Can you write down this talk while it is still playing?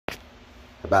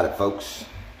about it, folks?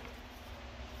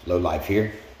 Low Life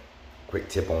here. Quick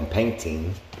tip on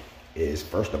painting is,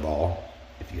 first of all,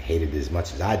 if you hate it as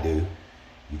much as I do,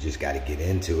 you just got to get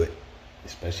into it,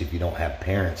 especially if you don't have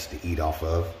parents to eat off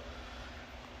of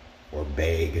or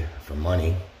beg for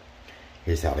money.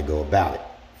 Here's how to go about it.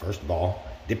 First of all,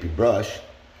 dip your brush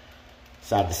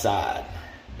side to side.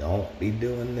 Don't be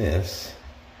doing this,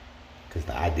 because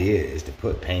the idea is to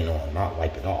put paint on, not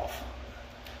wipe it off.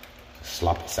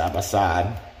 Slop it side by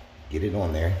side, get it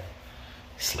on there,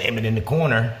 slam it in the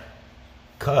corner,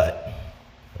 cut.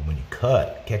 And when you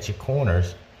cut, catch your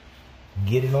corners,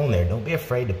 get it on there. Don't be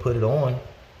afraid to put it on.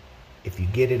 If you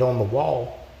get it on the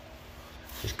wall,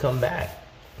 just come back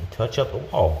and touch up the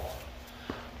wall.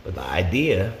 But the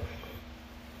idea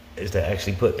is to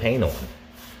actually put paint on.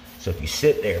 So if you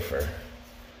sit there for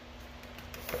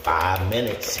 5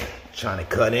 minutes trying to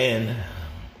cut in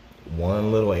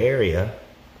one little area,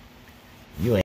 you ain't